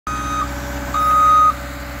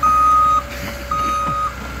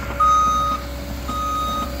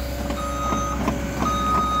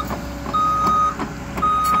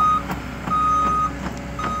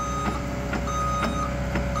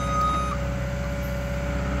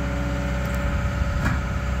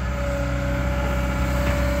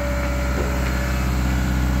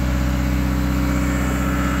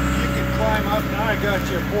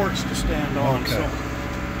supports to stand on. Okay. So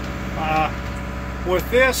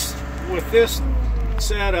with this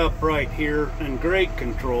setup right here and grade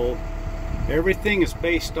control, everything is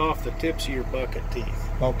based off the tips of your bucket teeth.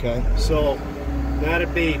 Okay. So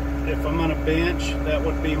that'd be, if I'm on a bench, that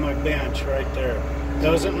would be my bench right there.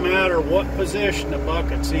 Doesn't matter what position the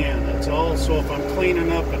bucket's in. It's all, so if I'm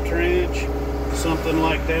cleaning up a trench, something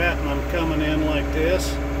like that, and I'm coming in like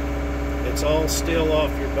this, it's all still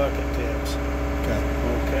off your bucket tips.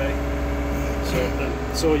 Okay.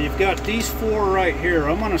 So you've got these four right here.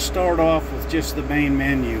 I'm going to start off with just the main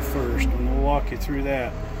menu first, and we'll walk you through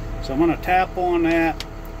that. So I'm going to tap on that.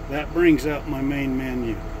 That brings up my main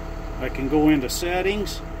menu. I can go into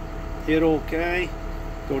settings, hit OK,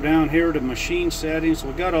 go down here to machine settings.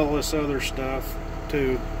 We've got all this other stuff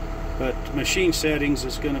too, but machine settings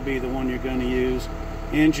is going to be the one you're going to use.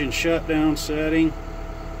 Engine shutdown setting.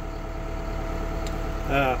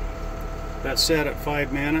 That's set at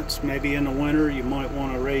 5 minutes. Maybe in the winter you might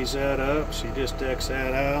want to raise that up, so you just X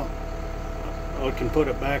that out. I can put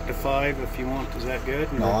it back to 5 if you want. Is that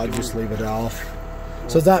good? No, I'll just leave it off.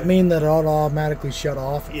 So does that mean that it'll automatically shut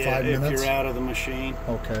off at 5 minutes? Yeah, if you're out of the machine.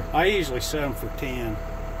 Okay. I usually set them for 10,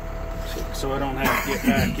 so I don't have to get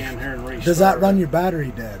back in here and restart. Does that run your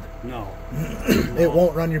battery dead? No. It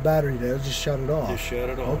won't run your battery dead. It'll just shut it off. Just shut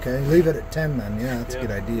it off. Okay, leave it at 10 then. Yeah, that's a good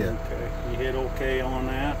idea. Okay. You hit OK on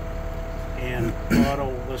that, and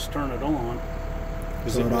auto. Let's turn it on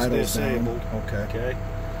because it was disabled. Okay.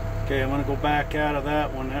 Okay, I'm going to go back out of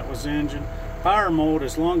that one. That was engine. Power mode,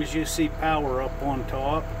 as long as you see power up on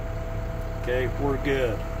top, okay, we're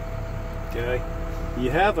good. Okay.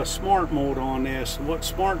 You have a smart mode on this. And what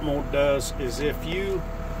smart mode does is if you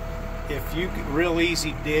real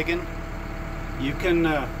easy digging, you can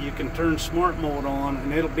turn smart mode on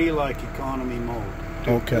and it'll be like economy mode.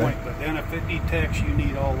 Okay. But then if it detects you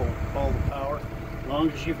need all the power, as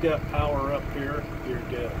long as you've got power up here, you're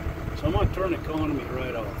good. So I'm going to turn economy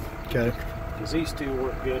right off. Okay. Because these two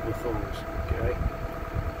work good with those. Okay.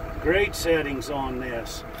 Grade settings on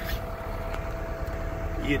this.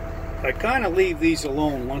 I kind of leave these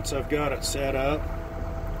alone once I've got it set up,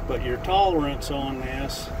 but your tolerance on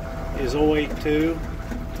this is 0.82.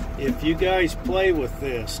 If you guys play with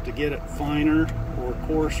this to get it finer or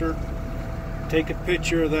coarser, take a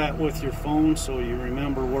picture of that with your phone so you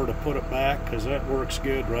remember where to put it back, because that works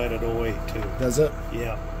good right at 0.82. Does it?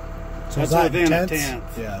 Yeah. So that's within a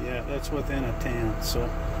tenth. Yeah, that's within a tenth. So,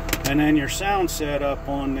 and then your sound setup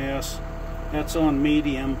on this, that's on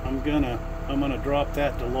medium. I'm gonna drop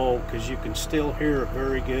that to low because you can still hear it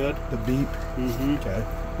very good. The beep. Mm-hmm. Okay.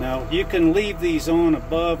 Now you can leave these on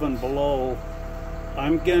above and below.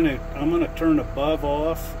 I'm gonna turn above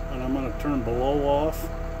off and I'm gonna turn below off.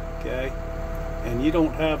 Okay. And you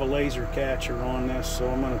don't have a laser catcher on this, so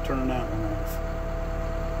I'm gonna turn that one off.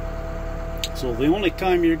 So the only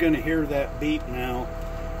time you're going to hear that beep now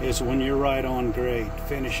is when you're right on grade,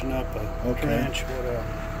 finishing up a trench, whatever.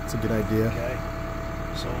 That's a good idea. Okay.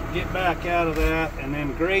 So get back out of that, and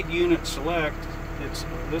then grade unit select.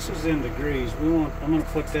 This is in degrees. I'm going to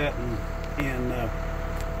put that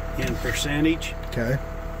in percentage. Okay.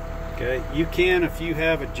 Okay. You can, if you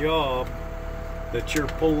have a job that you're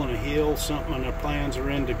pulling a hill, something, and the plans are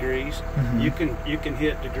in degrees, you can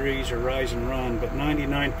hit degrees or rise and run, but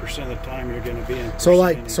 99% of the time you're going to be in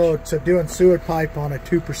percentage. So doing sewer pipe on a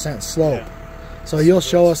 2% slope. Yeah. So you'll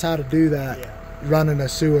show us how to do that, running a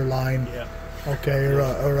sewer line. Yeah. Okay, or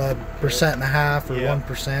a 1.5% or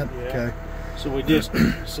 1%. Yeah. Okay. So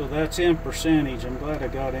so that's in percentage. I'm glad I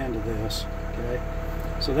got into this. Okay.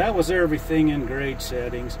 So that was everything in grade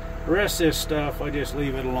settings. The rest of this stuff, I just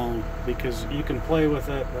leave it alone because you can play with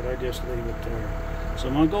it, but I just leave it there. So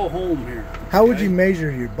I'm going to go home here. How would you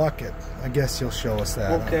measure your bucket? I guess you'll show us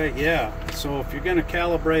that. Okay, yeah. So if you're going to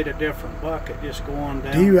calibrate a different bucket, just go on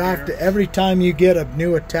down. Do you have to, every time you get a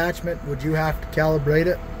new attachment, would you have to calibrate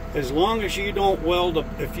it? As long as you don't weld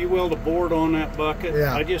if you weld a board on that bucket,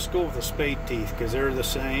 I just go with the spade teeth because they're the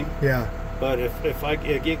same. Yeah. But if I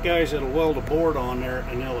get guys that'll weld a board on there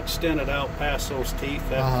and they'll extend it out past those teeth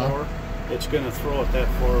that far, it's going to throw it that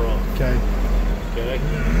far off. Okay. Okay.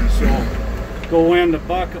 So go into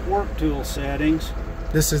bucket work tool settings.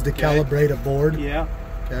 This is the calibrate a board. Yeah.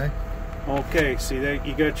 Okay. Okay. See that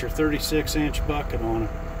you got your 36-inch bucket on it.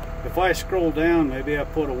 If I scroll down, maybe I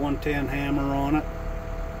put a 110 hammer on it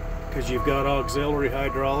because you've got auxiliary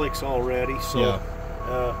hydraulics already. So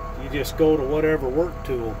you just go to whatever work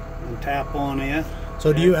tool and tap on it.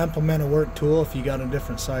 So do you implement a work tool if you got a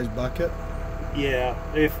different size bucket? Yeah.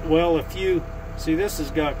 If you see, this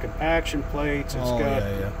has got compaction plates, it's got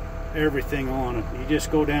everything on it. You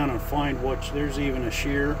just go down and find there's even a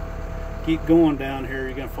shear. keep going down here,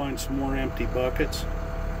 you're going to find some more empty buckets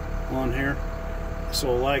on here.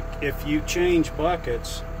 So like if you change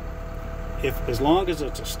buckets, as long as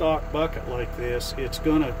it's a stock bucket like this,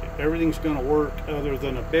 everything's gonna work, other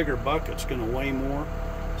than a bigger bucket's gonna weigh more.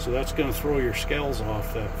 So that's gonna throw your scales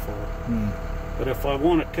off that far. But if I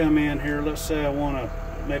want to come in here, let's say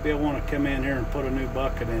maybe I want to come in here and put a new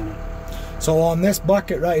bucket in it. So on this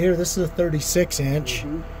bucket right here, this is a 36 inch.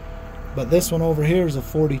 But this one over here is a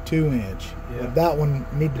 42 inch. Yeah. Would that one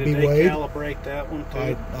need to be weighed? Did they calibrate that one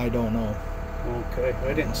too? I don't know. Okay,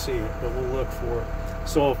 I didn't see it, but we'll look for it.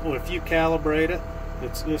 So if you calibrate it,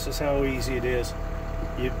 this is how easy it is.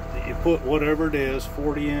 You put whatever it is,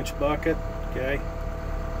 40-inch bucket, okay,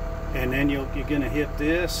 and then you're gonna hit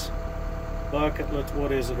this bucket.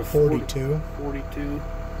 What is it? A 42. 42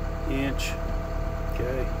 inch.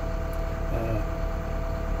 Okay.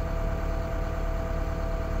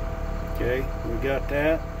 Okay, we got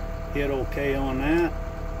that. Hit OK on that.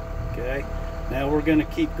 Okay. Now we're going to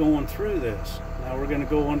keep going through this. Now we're going to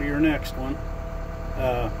go on to your next one.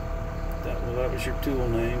 That was your tool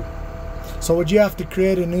name. So would you have to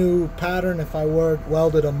create a new pattern if I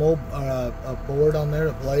welded a board on there,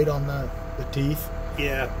 a blade on the teeth?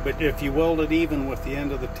 Yeah, but if you weld it even with the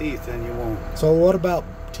end of the teeth, then you won't. So what about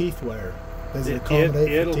teeth wear? Does it accommodate for teeth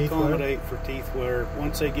wear? It'll accommodate for teeth wear.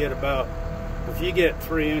 Once they get if you get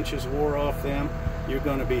 3 inches wore off them, you're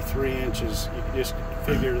going to be 3 inches. You can just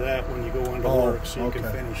figure that when you go into work, so you can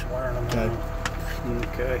finish wearing them out.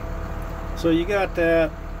 Okay. So you got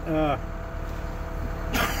that.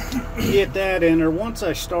 Get that in there. Once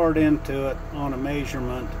I start into it on a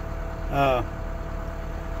measurement,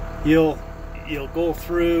 you'll go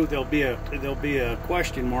through. There'll be a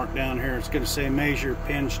question mark down here. It's going to say measure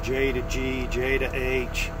pins J to G, J to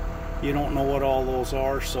H. You don't know what all those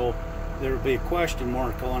are, so there'll be a question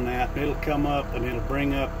mark on that. It'll come up and it'll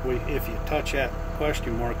bring up, if you touch that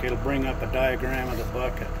question mark, it'll bring up a diagram of the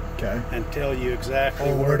bucket. Okay. And tell you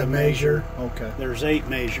exactly where to measure. Okay. There's 8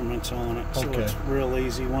 measurements on it, so it's real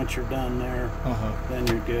easy. Once you're done there, then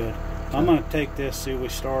you're good. Okay. I'm going to take this, see, we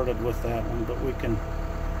started with that one, but I'm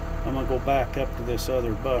going to go back up to this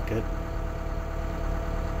other bucket.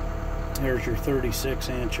 There's your 36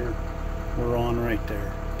 incher. We're on right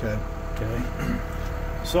there. Okay. Okay.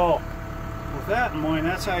 So, with that in mind,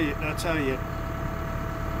 that's how you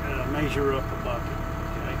measure up a bucket.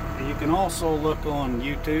 Okay. You can also look on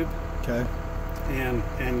YouTube. Okay.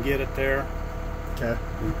 And get it there. Okay.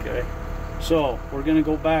 Okay. So we're going to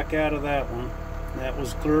go back out of that one. That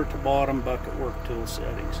was clear to bottom bucket work tool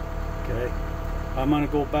settings. Okay. I'm going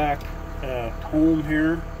to go back home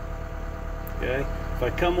here. Okay. If I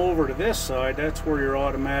come over to this side, that's where your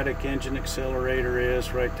automatic engine accelerator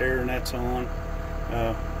is right there, and that's on.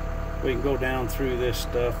 We can go down through this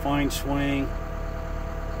stuff. Fine swing,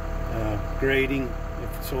 grading.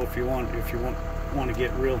 If you want to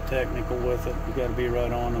get real technical with it, you got to be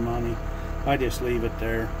right on the money. I just leave it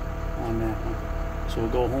there on that one. So we'll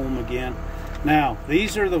go home again. Now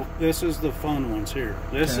this is the fun ones here.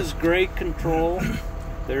 This is grade control.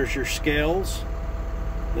 There's your scales.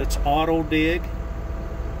 That's auto dig,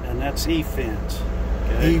 and that's E-fence.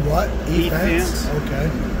 Okay. E what? E-fence. Okay.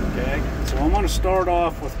 Okay. So I'm going to start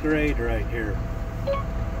off with grade right here.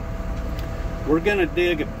 We're going to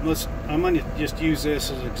dig I'm going to just use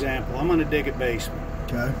this as an example. I'm going to dig a basement.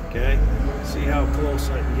 Okay. Okay. See how close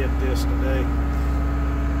I can get this today.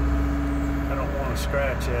 I don't want to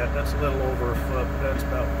scratch that. That's a little over a foot, but that's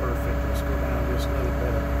about perfect. Let's go down just a little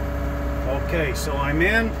bit. Okay, so I'm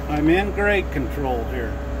in grade control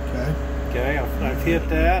here. Okay. Okay, I've hit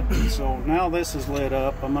that. So now this is lit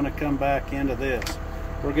up. I'm going to come back into this.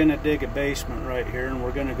 We're going to dig a basement right here, and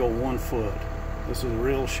we're going to go 1 foot. This is a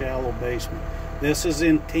real shallow basement. This is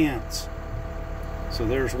intense. So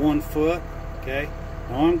there's 1 foot. Okay.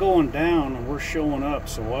 Now I'm going down, and we're showing up.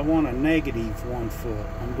 So I want a negative 1 foot.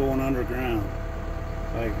 I'm going underground.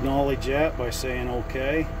 I acknowledge that by saying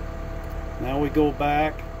okay. Now we go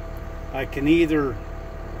back. I can either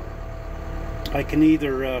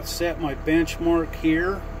set my benchmark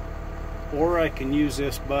here, or I can use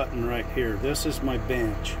this button right here. This is my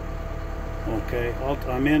bench. Okay,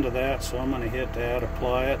 I'm into that, so I'm going to hit that,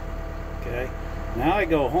 apply it. Okay, now I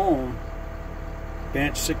go home,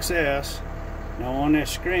 bench success. Now on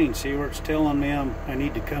this screen, see where it's telling me I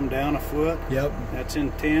need to come down 1 foot? Yep. That's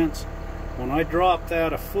intense. When I drop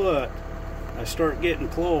that 1 foot, I start getting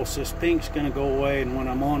close. This pink's going to go away, and when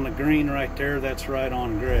I'm on the green right there, that's right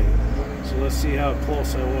on grade. So let's see how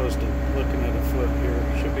close I was to looking at 1 foot here.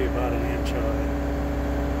 Should be about 1 inch high.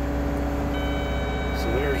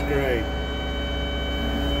 So there's grade.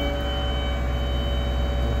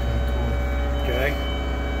 Okay.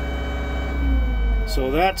 So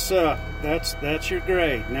that's your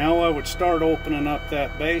grade. Now I would start opening up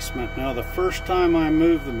that basement. Now the first time I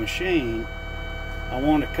move the machine, I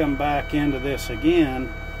want to come back into this again,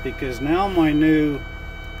 because now my new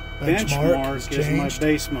benchmark is my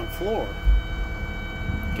basement floor.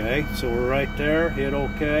 Okay, so we're right there, hit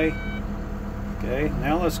OK. Okay,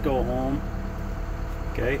 now let's go home.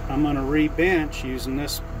 Okay, I'm going to re-bench using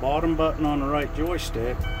this bottom button on the right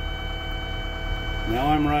joystick. Now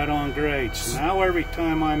I'm right on grade. So now every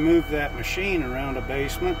time I move that machine around a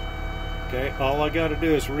basement, okay, all I got to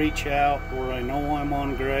do is reach out where I know I'm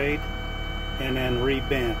on grade and then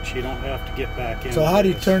re-bench. You don't have to get back in. So how do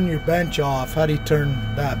you turn your bench off? How do you turn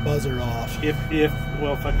that buzzer off?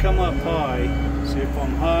 Well, if I come up high, see if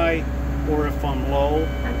I'm high or if I'm low,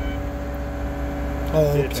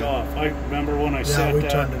 okay. It's off. I remember when I set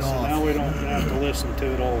that, turned it off. Now we don't have to listen to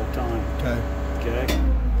it all the time. Okay. Okay.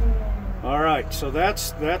 All right, so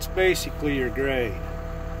that's basically your grade.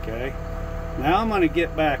 Okay. Now I'm going to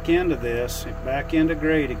get back into this, back into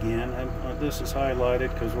grade again. And this is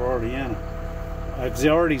highlighted because we're already in it. I've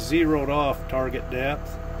already zeroed off target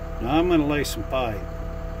depth. Now I'm going to lay some pipe.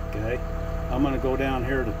 Okay. I'm going to go down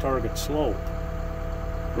here to target slope.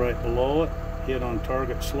 Right below it, hit on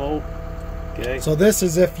target slope. Okay. So this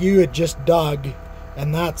is if you had just dug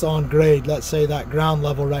and that's on grade. Let's say that ground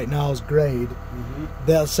level right now is grade.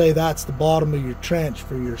 They'll say that's the bottom of your trench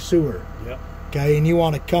for your sewer. Yep. Okay, and you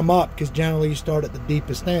want to come up, because generally you start at the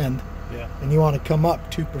deepest end. Yeah. And you want to come up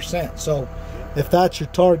 2%. So if that's your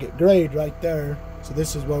target grade right there, so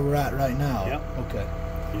this is where we're at right now. Yep. Okay.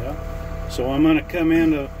 Yeah. So I'm going to come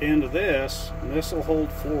into this, and this will hold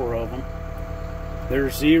 4 of them.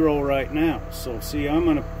 There's 0 right now. So see,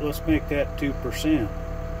 let's make that 2%.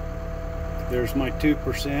 There's my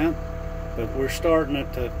 2%, but we're starting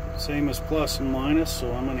at the same as plus and minus,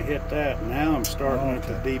 so I'm going to hit that. Now I'm starting at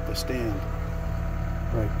the deepest end.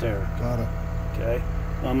 Right there. Got it. Okay.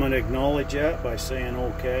 I'm going to acknowledge that by saying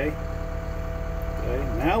OK. Okay.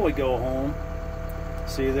 Now we go home.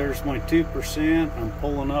 See, there's my 2%. I'm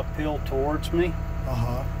pulling uphill towards me.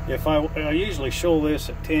 If I usually show this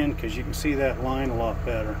at 10 because you can see that line a lot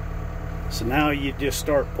better. So now you just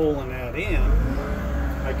start pulling that in.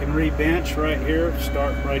 I can re-bench right here,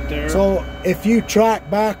 start right there. So if you track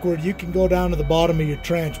backward, you can go down to the bottom of your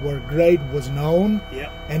trench where grade was known.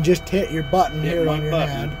 Yep. And just hit your button here on your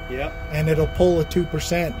hand. Yep. And it'll pull a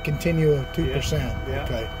 2%, continue a 2%.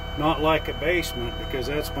 Yep. Okay. Not like a basement, because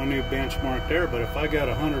that's my new benchmark there, but if I got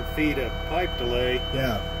 100 feet of pipe delay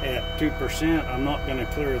at 2%, I'm not going to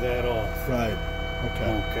clear that off. Right.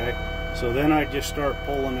 Okay. Okay. So then I just start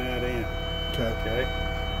pulling that in. Okay. Okay.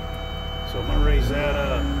 So I'm going to raise that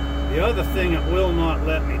up. The other thing it will not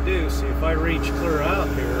let me do, see if I reach clear out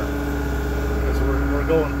here, because we're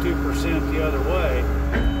going 2% the other way,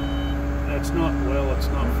 that's not, well, it's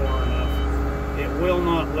not far enough. It will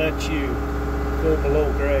not let you go below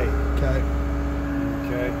grade. Okay.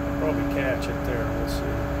 Okay. I'll probably catch it there. We'll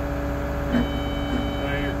see.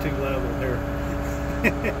 Well, you're too level there.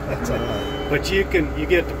 That's all right. But you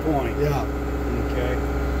get the point. Yeah. Okay.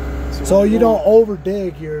 So you don't over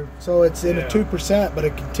dig your, so it's in a 2%, but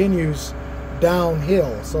it continues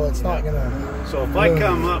downhill, so it's not gonna. So if I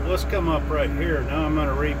come up, let's come up right here. Now I'm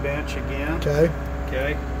gonna re-bench again. Okay.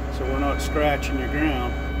 Okay. So we're not scratching your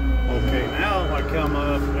ground. Okay. Now I come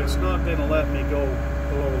up. It's not gonna let me go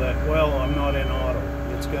below that. Well, I'm not in auto.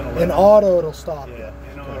 It's gonna let in auto it'll stop. Yeah.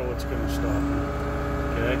 In auto it's gonna stop.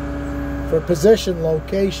 Okay. For position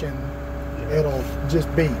location, it'll just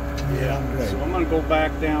beep. Yeah. So I'm going to go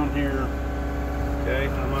back down here. Okay.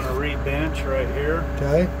 I'm going to re-bench right here.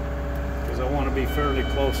 Okay. Because I want to be fairly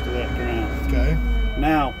close to that ground. Okay.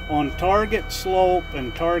 Now, on target slope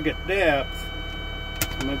and target depth,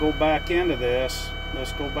 I'm going to go back into this.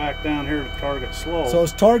 Let's go back down here to target slope. So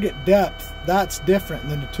it's target depth, that's different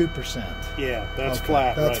than the 2%. Yeah, that's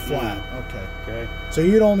flat. That's right flat. now. Okay. Okay. So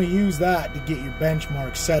you'd only use that to get your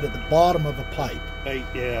benchmark set at the bottom of a pipe.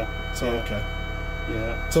 Yeah. So okay.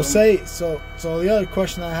 Yeah. So so the other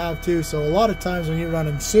question I have too, so a lot of times when you're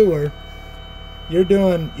running sewer, they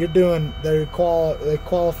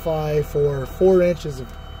qualify for 4 inches of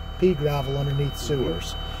pea gravel underneath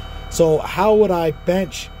sewers. So how would I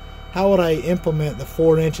implement the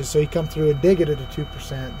 4 inches? So you come through and dig it at a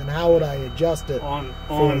 2%, then how would I adjust it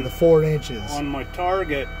for the 4 inches? On my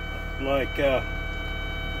target, like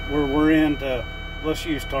where we're into, let's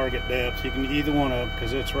use target depth. You can either one of them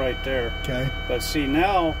because it's right there. Okay. But see,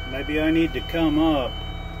 now maybe I need to come up.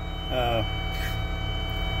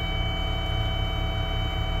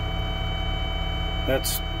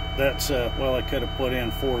 that's well, I could have put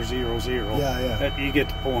in 400. Yeah. You get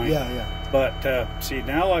the point. Yeah. But see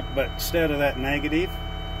now, but instead of that negative,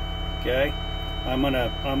 okay, I'm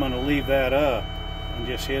gonna leave that up and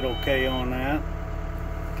just hit OK on that.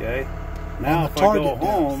 Okay. Now if I go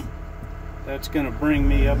home, that's gonna bring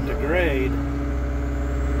me up to grade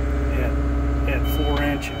at 4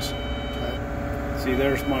 inches. Okay. See,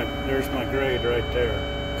 there's my grade right there.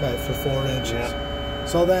 Okay, for 4 inches. Yeah.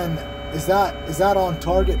 So then, is that on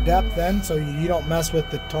target depth then? So you don't mess with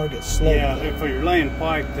the target slope? Yeah, if you're laying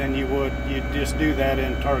pipe, then you'd just do that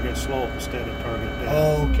in target slope instead of target depth.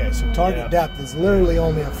 Oh, okay. So target depth is literally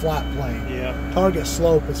only a flat plane. Yeah. Target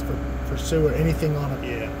slope is for sewer, anything on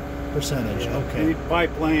a percentage. Yeah. Okay. Any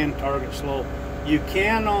pipe laying, target slope. You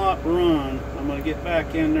cannot run. I'm going to get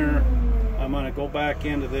back in there. I'm going to go back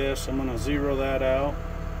into this. I'm going to zero that out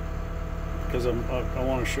because I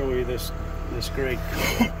want to show you this grade.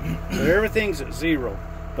 So everything's at 0,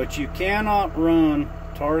 but you cannot run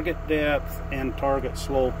target depth and target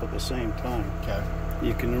slope at the same time. Okay.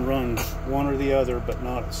 You can run one or the other, but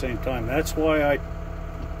not at the same time. That's why I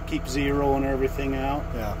keep zeroing everything out.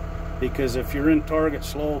 Yeah. Because if you're in target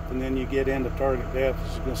slope and then you get into target depth,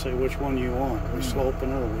 it's going to say which one you want. Are we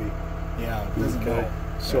sloping or are we? Yeah, it doesn't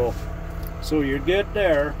know. So you're good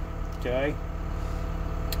there, okay?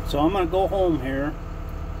 So I'm going to go home here.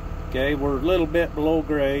 Okay, we're a little bit below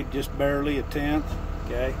grade, just barely a 1/10,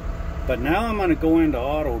 okay? But now I'm going to go into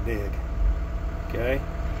auto dig, okay?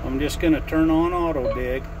 I'm just going to turn on auto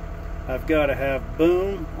dig. I've got to have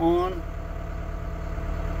boom on,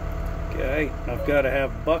 okay? I've got to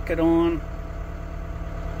have bucket on.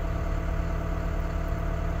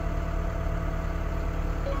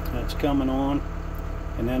 That's coming on.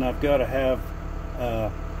 And then I've got to have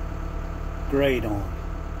grade on.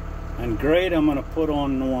 And grade I'm going to put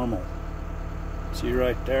on normal. See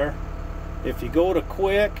right there? If you go to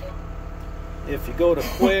quick,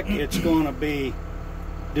 it's going to be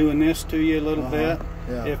doing this to you a little bit.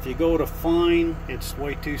 Yeah. If you go to fine, it's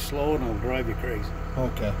way too slow and it'll drive you crazy.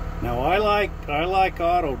 Okay. Now I like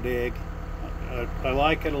auto dig. I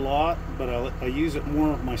like it a lot, but I use it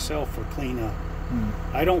more myself for cleanup.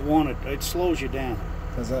 I don't want it. It slows you down.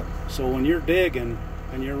 Does that? So when you're digging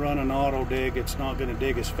and you're running auto dig, it's not going to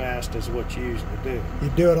dig as fast as what you usually do. You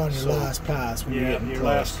do it on your last pass when you're getting your close.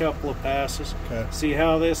 last couple of passes. Okay. See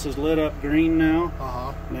how this is lit up green now?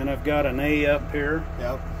 And then I've got an A up here.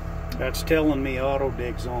 Yep. That's telling me auto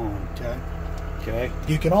dig's on. Okay. Okay.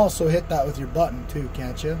 You can also hit that with your button too,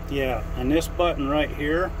 can't you? Yeah, and this button right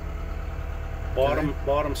here,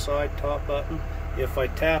 bottom side top button, if I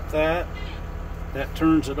tap that, that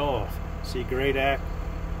turns it off. See, grade act.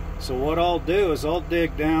 So what I'll do is I'll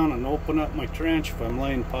dig down and open up my trench if I'm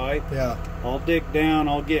laying pipe. Yeah. I'll dig down,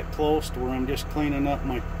 I'll get close to where I'm just cleaning up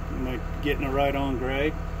my getting it right on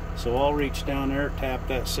grade. So I'll reach down there, tap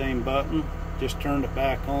that same button, just turn it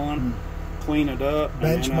back on, clean it up.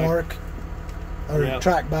 Benchmark,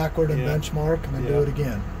 track backward and benchmark, and then do it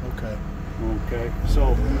again. Okay. Okay,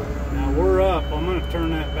 so now we're up. I'm going to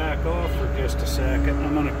turn that back off for just a second.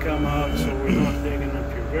 I'm going to come up so we're not digging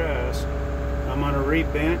up your grass. I'm going to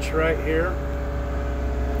re-bench right here.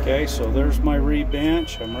 Okay, so there's my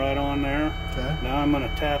re-bench. I'm right on there. Okay. Now I'm going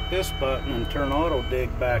to tap this button and turn auto dig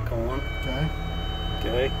back on. Okay.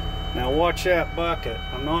 Okay. Now watch that bucket.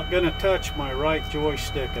 I'm not going to touch my right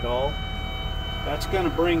joystick at all. That's going to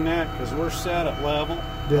bring that, because we're set at level.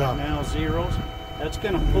 Right now, zeros. That's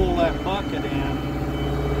going to pull that bucket in.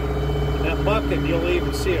 That bucket, you'll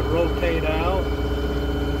even see it rotate out.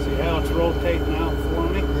 See how it's rotating out for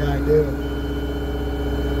me? Yeah, I do.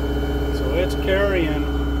 So it's carrying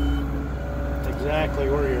exactly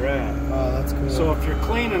where you're at. Oh, that's cool. So if you're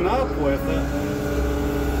cleaning up with it,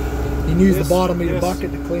 you can use the bottom of your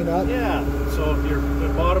bucket to clean up? Yeah. So if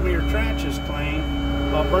the bottom of your trench is clean,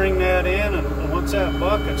 I'll bring that in, and once that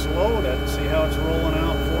bucket's loaded, see how it's rolling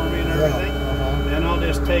out for me and everything? Then I'll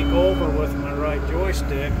just take over with my right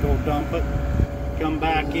joystick, go dump it, come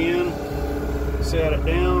back in, set it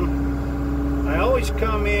down. I always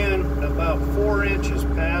come in about 4 inches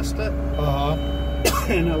past it,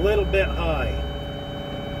 and a little bit high.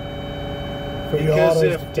 For your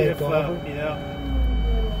autos to take over?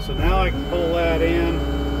 Yeah. So now I can pull that in.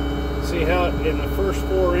 See how in the first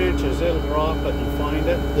 4 inches it'll drop it and find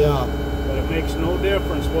it? Yeah. But it makes no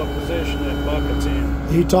difference what position that bucket's in.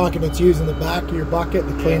 Are you talking it's using the back of your bucket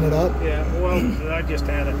to clean it up? Yeah, well, I just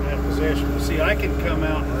had it in that position. See, I can come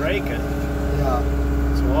out and rake it. Yeah.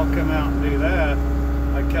 So I'll come out and do that.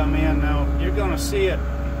 I come in now, you're going to see it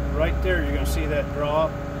right there. You're going to see that drop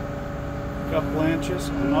a couple inches.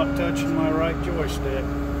 I'm not touching my right joystick.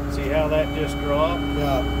 See how that just dropped?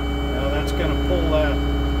 Yeah. Now that's going to pull that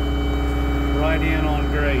right in on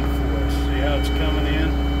grade for us. See how it's coming in?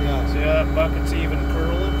 Yeah. See how that bucket's even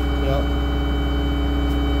curling? Yeah.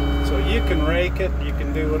 So you can rake it, you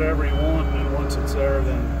can do whatever you want, and then once it's there,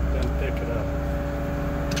 then pick it up.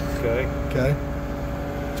 Okay? Okay.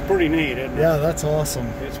 It's pretty neat, isn't it? Yeah, that's awesome.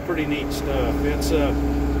 It's pretty neat stuff.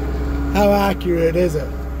 How accurate is it?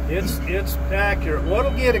 It's accurate.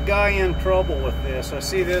 What'll get a guy in trouble with this? I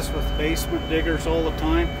see this with basement diggers all the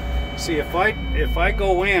time. See, if I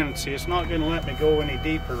go in, see, it's not going to let me go any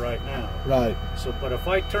deeper right now. Right. So, but if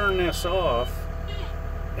I turn this off,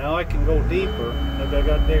 now I can go deeper. Like I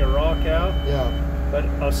got to dig a rock out. Yeah. But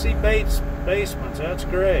I'll see basements. That's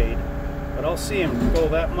grade. But I'll see them go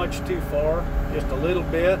that much too far, just a little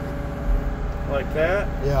bit, like that.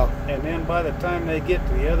 Yeah. And then by the time they get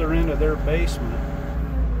to the other end of their basement,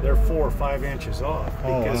 they're 4 or 5 inches off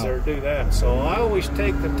because they're do that. So I always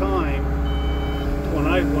take the time when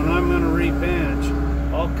I'm going to re-bench,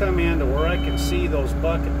 I'll come in to where I can see those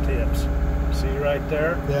bucket tips. See right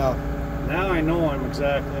there? Yeah. Now I know I'm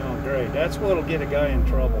exactly on grade. That's what'll get a guy in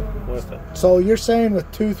trouble with it. So you're saying with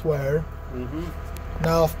tooth wear. Mm-hmm.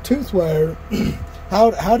 Now, if tooth wear,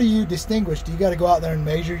 how do you distinguish? Do you got to go out there and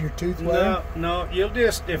measure your tooth wear? No. You'll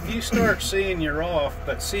just, if you start seeing you're off,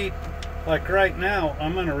 but see, like right now,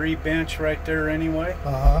 I'm going to re-bench right there anyway.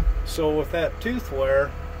 Uh-huh. So with that tooth wear,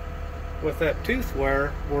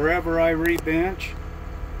 wherever I re-bench,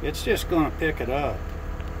 it's just going to pick it up.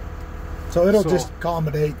 So it'll just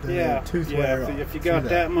accommodate the tooth wear. If you got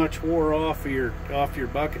that much wore off your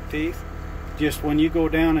bucket teeth, just when you go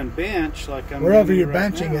down and bench, like I'm wherever you're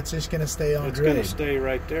right benching, now, it's just going to stay on it's grade. going to stay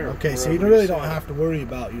right there. Okay, so you really don't have to worry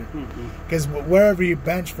about your, because wherever you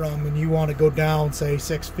bench from and you want to go down, say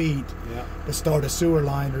 6 feet to start a sewer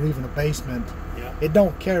line or even a basement, it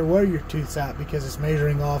don't care where your tooth's at because it's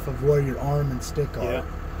measuring off of where your arm and stick are. Yeah.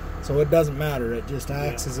 So it doesn't matter. It just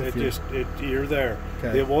acts as if you're there.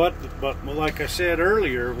 Okay. But like I said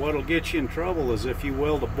earlier, what'll get you in trouble is if you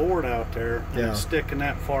weld a board out there and it's sticking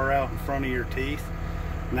that far out in front of your teeth.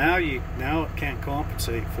 Now it can't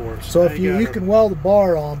compensate for it. So if you can weld a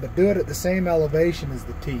bar on, but do it at the same elevation as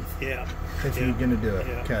the teeth. Yeah. If you're gonna do it.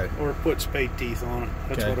 Yeah. Okay. Or put spade teeth on it.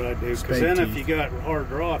 That's what I do. Because then if you got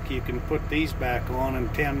hard rock, you can put these back on in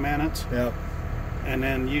 10 minutes. Yep. And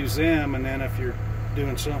then use them. And then if you're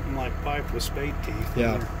doing something like pipe with spade teeth,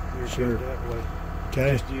 you're good that way.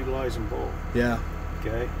 Okay. Just utilize them both. Yeah.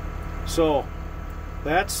 Okay. So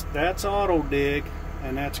that's auto dig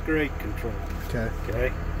and that's grade control. Okay.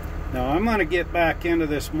 Okay. Now I'm going to get back into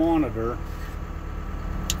this monitor.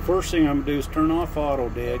 First thing I'm going to do is turn off auto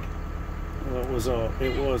dig. Well, it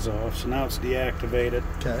was off, so now it's deactivated.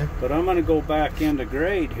 Okay. But I'm going to go back into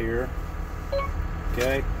grade here.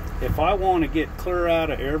 Okay. If I want to get clear out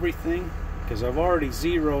of everything, because I've already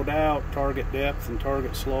zeroed out target depth and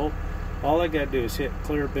target slope, all I got to do is hit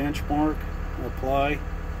clear benchmark, apply,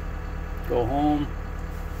 go home,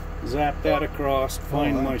 zap that across,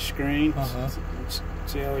 find my screen.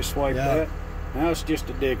 See how I swipe that? Now it's just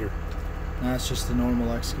a digger. That's just a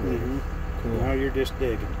normal excavator. Cool. Now you're just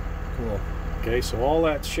digging. Cool. Okay, so all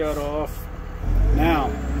that's shut off.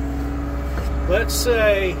 Now, let's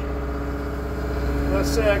say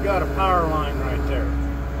I got a power line right there.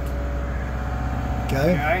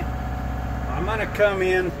 Okay. I'm going to come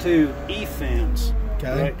into E-fence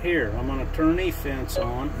right here. I'm going to turn E-fence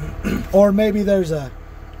on. Or maybe there's a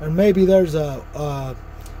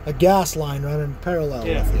gas line running parallel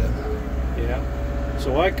with you. Yeah.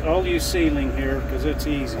 So I'll use ceiling here because it's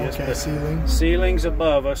easiest. Okay, ceiling. Ceiling's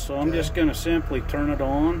above us, so I'm just going to simply turn it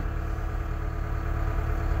on.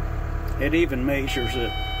 It even measures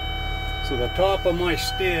it. So the top of my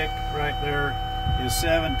stick right there is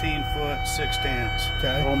 17 foot 6 tenths.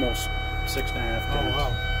 Okay. Almost 6.5 tenths. Oh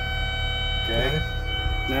wow. Okay.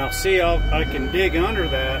 Now see, I can dig under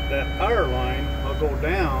that power line. I'll go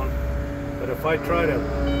down, but if I try to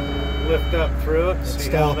lift up through it, see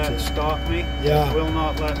how that stopped me? Yeah. It will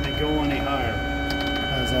not let me go any higher.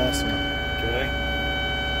 That's awesome. Okay.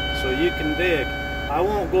 So you can dig. I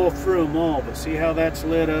won't go through them all, but see how that's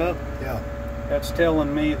lit up? Yeah. That's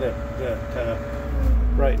telling me that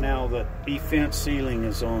right now that E-fence ceiling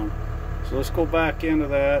is on. So let's go back into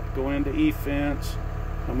that, go into E-fence.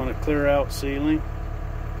 I'm going to clear out ceiling.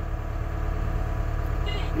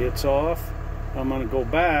 It's off. I'm going to go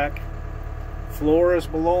back. Floor is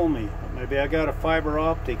below me. Maybe I got a fiber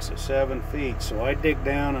optics at 7 feet, so I dig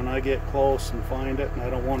down and I get close and find it, and I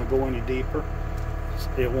don't want to go any deeper.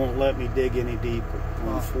 It won't let me dig any deeper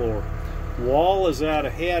on the floor. Wall is out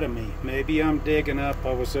ahead of me. Maybe I'm digging up.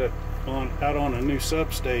 I was out on a new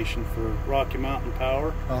substation for Rocky Mountain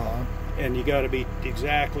Power, and you got to be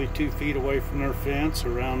exactly 2 feet away from their fence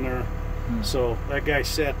around their So that guy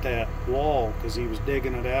set that wall because he was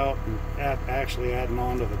digging it out and actually adding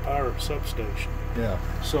on to the power substation. Yeah.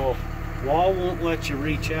 So wall won't let you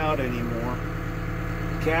reach out anymore.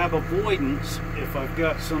 Cab avoidance, if I've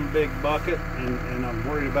got some big bucket and I'm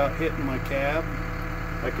worried about hitting my cab,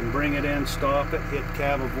 I can bring it in, stop it, hit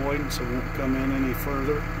cab avoidance, it won't come in any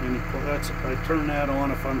further. I turn that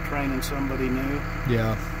on if I'm training somebody new.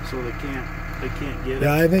 Yeah. So they can't get it.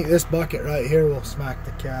 Yeah, I think this bucket right here will smack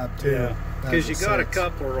the cab too. Yeah, because you got a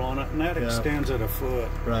coupler on it, and that extends it a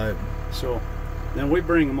foot. Right. So then we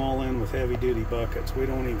bring them all in with heavy duty buckets. We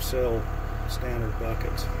don't even sell standard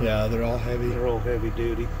buckets. Yeah, they're all heavy. They're all heavy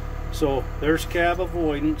duty. So there's cab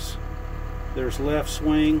avoidance, there's left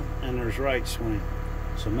swing, and there's right swing.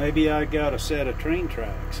 So maybe I got a set of train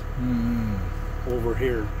tracks over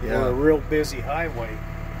here, or a real busy highway.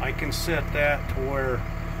 I can set that to where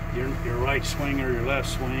your right swing or your left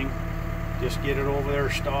swing, just get it over there,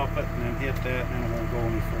 stop it, and then hit that, and it won't go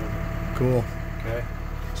any further. Cool. Okay.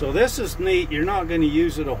 So this is neat. You're not going to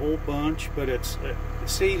use it a whole bunch, but it's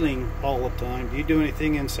ceiling all the time. Do you do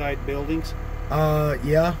anything inside buildings?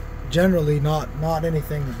 Yeah. Generally, not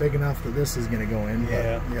anything big enough that this is going to go in.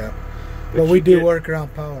 Yeah. But, yeah. But we do work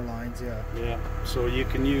around power lines. Yeah. Yeah. So you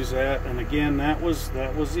can use that, and again, that was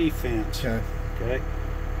E-fence. Okay. Okay.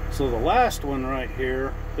 So the last one right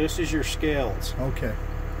here, this is your scales. Okay.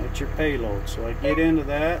 That's your payload. So I get into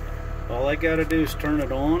that. All I got to do is turn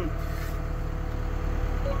it on.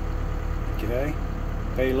 Okay.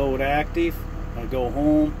 Payload active. I go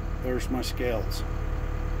home. There's my scales.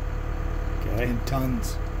 Okay. In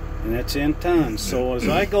tons. And it's in tons. So as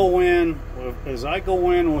I go in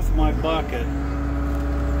with my bucket,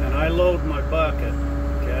 and I load my bucket,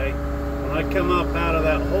 okay, when I come up out of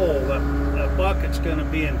that hole, that bucket's going to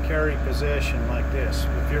be in carry position like this.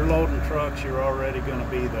 If you're loading trucks, you're already going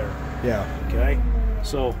to be there. Yeah. Okay.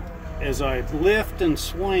 So as I lift and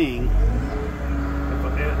swing,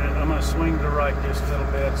 I'm going to swing to the right just a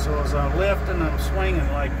little bit. So as I'm lifting, I'm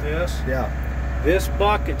swinging like this. Yeah. This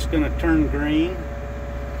bucket's going to turn green,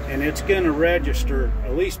 and it's going to register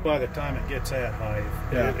at least by the time it gets that high.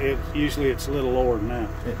 Yeah. Usually it's a little lower than that.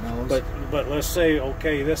 It knows. But let's say,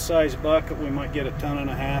 okay, this size bucket, we might get 1.5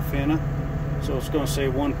 tons in it. So it's going to say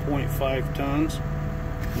 1.5 tons.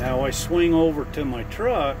 Now I swing over to my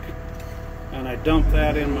truck, and I dump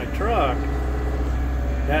that in my truck.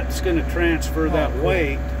 That's going to transfer that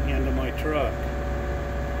weight into my truck.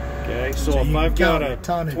 Okay, so if I've got a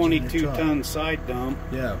 22-ton side dump,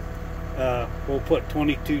 we'll put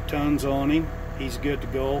 22 tons on him. He's good to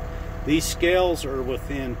go. These scales are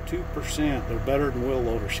within 2%. They're better than wheel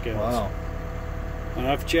loader scales. Wow. And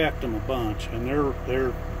I've checked them a bunch, and they're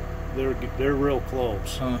real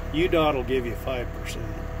close. UDOT will give you 5%.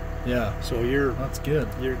 Yeah. So that's good.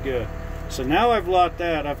 You're good. So now I've locked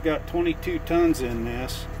that. I've got 22 tons in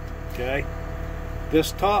this. Okay.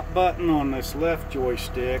 This top button on this left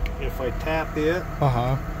joystick, if I tap it,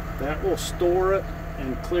 that will store it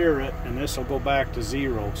and clear it, and this will go back to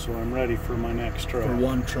 0. So I'm ready for my next truck. For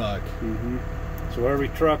one truck. So every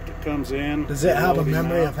truck that comes in, does it have a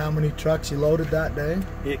memory of how many trucks you loaded that day?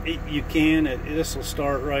 You can. This will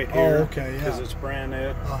start right here. Oh, okay, yeah. Because it's brand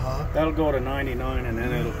new. That'll go to 99, and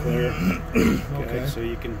then it'll clear. Okay, so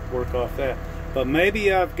you can work off that. But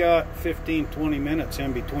maybe I've got 15-20 minutes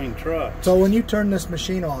in between trucks. So when you turn this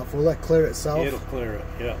machine off, will it clear itself? It'll clear it.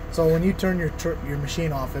 Yeah. So when you turn your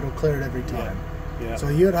machine off, it'll clear it every time. Yeah. So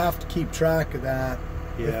you'd have to keep track of that.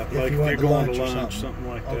 Yeah, if like you if you're going to lunch, something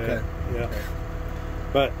like that. Okay. Yeah. Okay.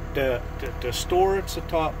 But to store, it's the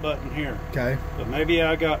top button here. Okay. But maybe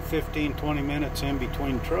I got 15-20 minutes in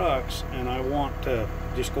between trucks, and I want to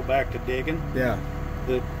just go back to digging. Yeah.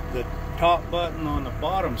 The top button on the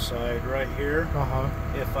bottom side right here,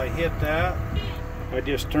 if I hit that, I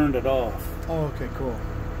just turned it off. Oh, okay, cool.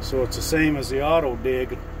 So it's the same as the auto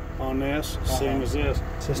dig on this, same as this.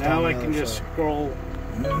 Now I can just scroll.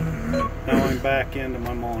 Now I'm back into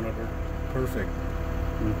my monitor. Perfect.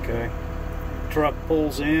 Okay. Truck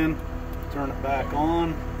pulls in, turn it back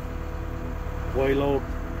on, wayload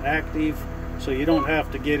active. So you don't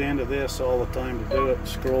have to get into this all the time to do it.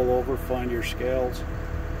 Scroll over, find your scales,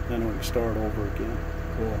 then we can start over again.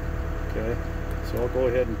 Cool. Okay. So I'll go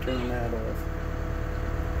ahead and turn that off.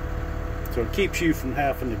 So it keeps you from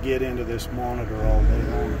having to get into this monitor all day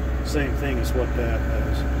long. Same thing as what that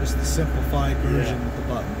does. Just the simplified version with the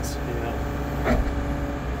buttons. Yeah.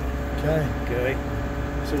 Okay. Okay.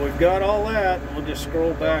 So we've got all that. We'll just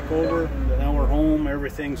scroll back over. Now we're home.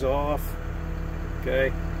 Everything's off.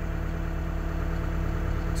 Okay.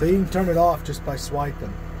 So you can turn it off just by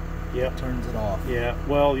swiping. Yep. It turns it off. Yeah.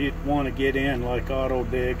 Well, you'd want to get in like auto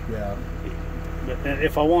dig. Yeah. But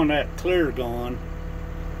if I want that clear gone,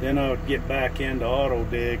 then I would get back into auto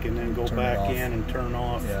dig and then go back in and turn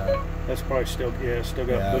off. Yeah. That's probably still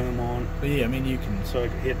got boom on. But yeah, I mean you can. So I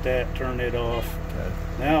can hit that, turn it off. Okay.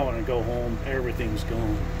 Now when I go home, everything's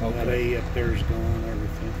gone. Okay. That A up there's gone,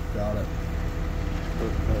 everything. Got it.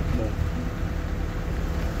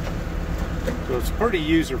 So it's pretty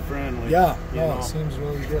user friendly. Yeah. You No, know? it seems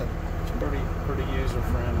really good. It's pretty user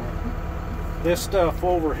friendly. This stuff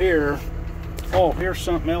over here. Oh, here's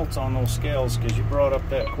something else on those scales because you brought up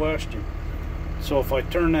that question. So if I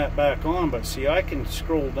turn that back on, but see, I can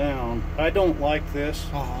scroll down. I don't like this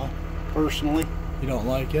personally. You don't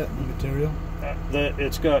like it, the material?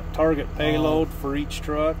 It's got target payload for each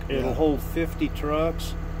truck. It'll hold 50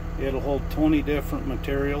 trucks. It'll hold 20 different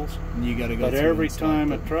materials. And you got to go. But every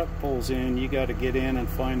time a truck pulls in, you got to get in and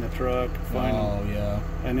find the truck. Yeah.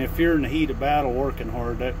 And if you're in the heat of battle working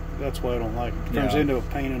hard, that's why I don't like it. It turns into a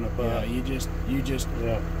pain in the butt. Yeah, you just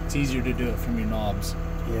it's easier to do it from your knobs.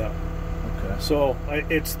 Yeah. Okay. So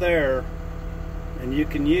it's there, and you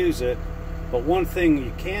can use it. But one thing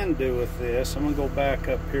you can do with this, I'm gonna go back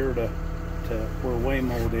up here to where way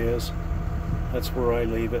mode is. That's where I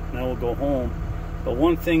leave it. Now we'll go home. But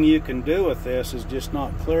one thing you can do with this is just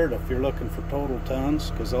not clear it if you're looking for total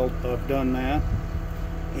tons, because I've done that.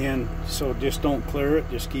 And so just don't clear it,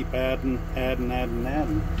 just keep adding. Right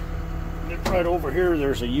over here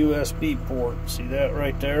there's a USB port. See that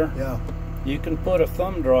right there? Yeah. You can put a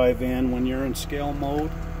thumb drive in when you're in scale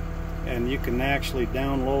mode, and you can actually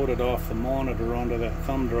download it off the monitor onto that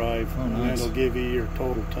thumb drive, and it'll give you your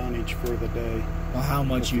total tonnage for the day. Well, how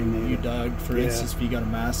much you dug, for instance, if you got a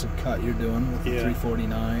massive cut you're doing with the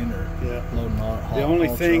 349 or loading haul. The only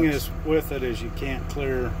thing is with it is you can't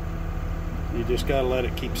clear. You just got to let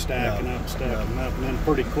it keep stacking up, and then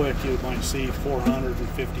pretty quick you might see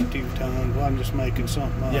 452 tons. Well, I'm just making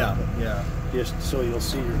something up. Just so you'll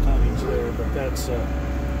see your tonnage there, but that's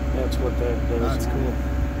what that does. That's cool.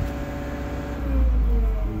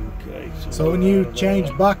 Okay. So when you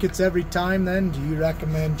change buckets every time, then do you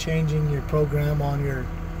recommend changing your program on your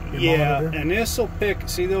monitor? And this will pick.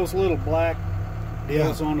 See those little black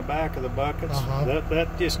deals on the back of the buckets? That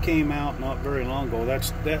just came out not very long ago.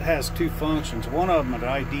 That has two functions. One of them, it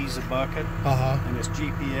IDs a bucket, and it's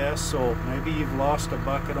GPS. So maybe you've lost a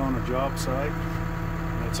bucket on a job site.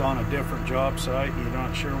 It's on a different job site. You're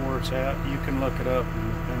not sure where it's at. You can look it up,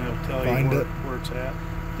 and it'll tell you where it's at.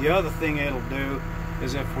 The other thing it'll do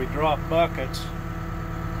is if we drop buckets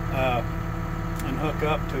and hook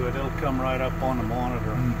up to it, it'll come right up on the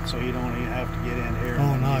monitor, so you don't even have to get in here.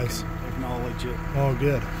 Oh, nice. Acknowledge it. Oh,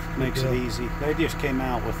 good. Makes it easy. They just came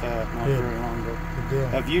out with that not very long ago. Good deal.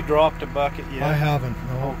 Have you dropped a bucket yet? I haven't.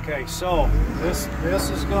 No. Okay, so this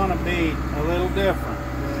is going to be a little different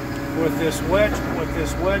with this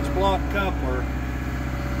wedge block coupler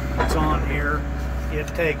that's on here. It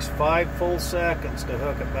takes 5 full seconds to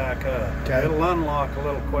hook it back up. Okay. It'll unlock a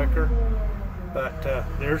little quicker. But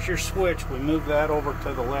there's your switch. We move that over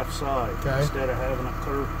to the left side instead of having a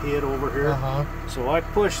clear hit over here. So I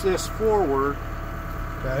push this forward.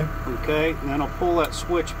 Okay. And then I'll pull that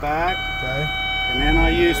switch back. And then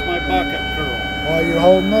I use my bucket curl. While you're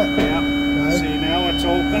holding it? Yep. See, now it's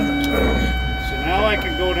open. So now I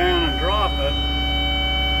can go down and drop it.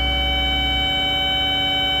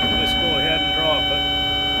 I'll just go ahead and drop it.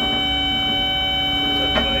 There's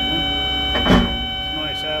that tight one. It's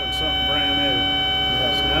nice having something brand new.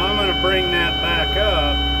 So now I'm going to bring that back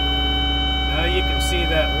up. Now you can see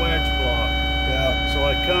that wedge block. So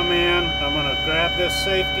I come in, I'm going to grab this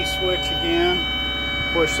safety switch again,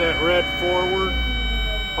 push that red forward,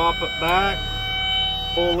 pop it back,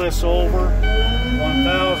 pull this over,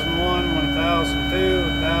 1001,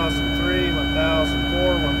 1002, 1003,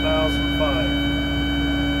 1004, 1005.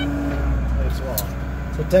 It's locked.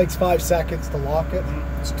 So it takes 5 seconds to lock it?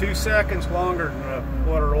 It's 2 seconds longer than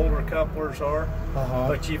what our older couplers are,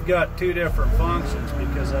 but you've got 2 different functions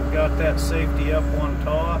because I've got that safety up on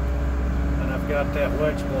top and I've got that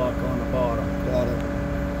wedge block on the bottom. Got it.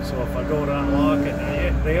 So if I go to unlock it,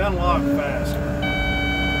 they unlock faster.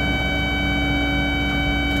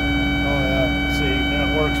 See, that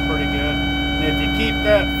works pretty good. And if you keep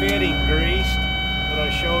that fitting greased that I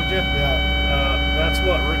showed you, that's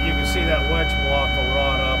what you can see that wedge block will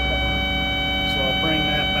rot up on. So I'll bring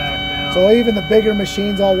that back down. So even the bigger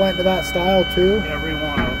machines all went to that style too? Every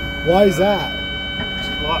one of them. Why is that? It's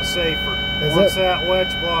a lot safer. Once that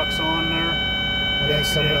wedge block's on there,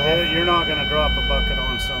 you're not going to drop a bucket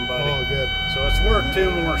on somebody. Oh, good. So it's worth 2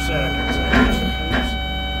 more seconds. So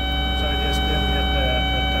I just didn't hit that.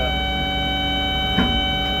 But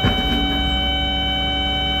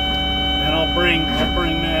then I'll bring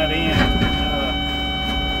that in.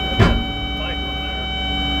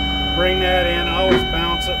 bring that in. I always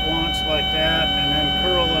bounce it once like that, and then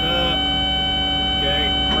curl it up. Okay,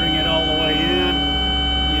 bring it all the way in.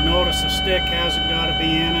 You notice the stick hasn't got to be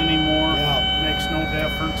in anymore. Yeah. Makes no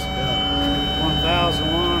difference. Yeah. 1001,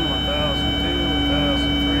 1002,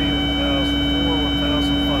 1003,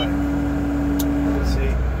 1004, 1005. See?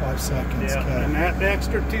 5 seconds. Yeah, Okay. and that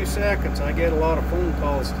extra 2 seconds, I get a lot of phone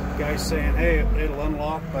calls, guys saying, hey, it'll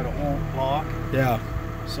unlock, but it won't lock. Yeah.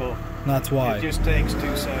 So That's why. it just takes 2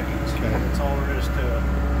 seconds. Okay. That's all there is to it.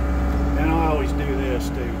 And I always do this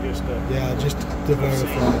too, just to to I've seen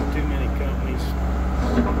verify. too many companies.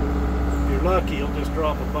 If you're lucky, you'll just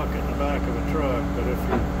drop a bucket in the back of a truck, but if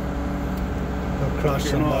They'll crush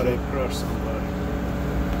you're not, somebody. it'll crush somebody.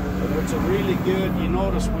 But it's a really good, you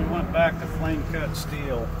notice we went back to flame cut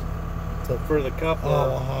steel. So, For the coupler,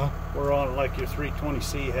 oh, we're on like your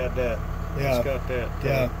 320C had that. Yeah. It's got that.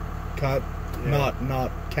 yeah. Cut. Yeah.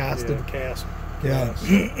 Not casted. Yeah, cast. Yeah.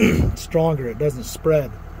 Cast. Stronger. It doesn't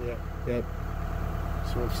spread. Yeah. Yep.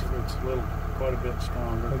 So it's quite a bit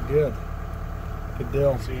stronger. Oh, good. Good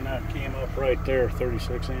deal. See, now it came up right there,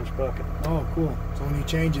 36-inch bucket. Oh, cool. So when you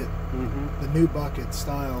change it, Mm-hmm. the new bucket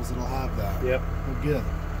styles, it'll have that. Yep. Oh, good.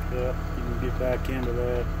 Yep. You can get back into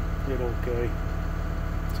that. Get okay.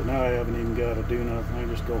 So now I haven't even got to do nothing. I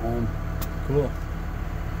just go home. Cool.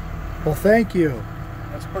 Well, thank you.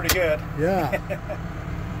 That's pretty good. Yeah.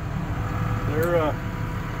 They're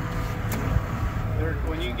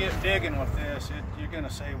when you get digging with this, you're gonna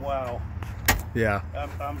say, "Wow." Yeah.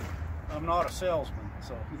 I'm not a salesman,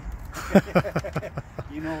 so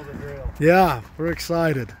you know the drill. Yeah. We're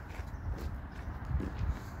excited. And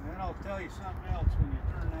then I'll tell you something else when you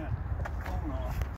turn that phone off.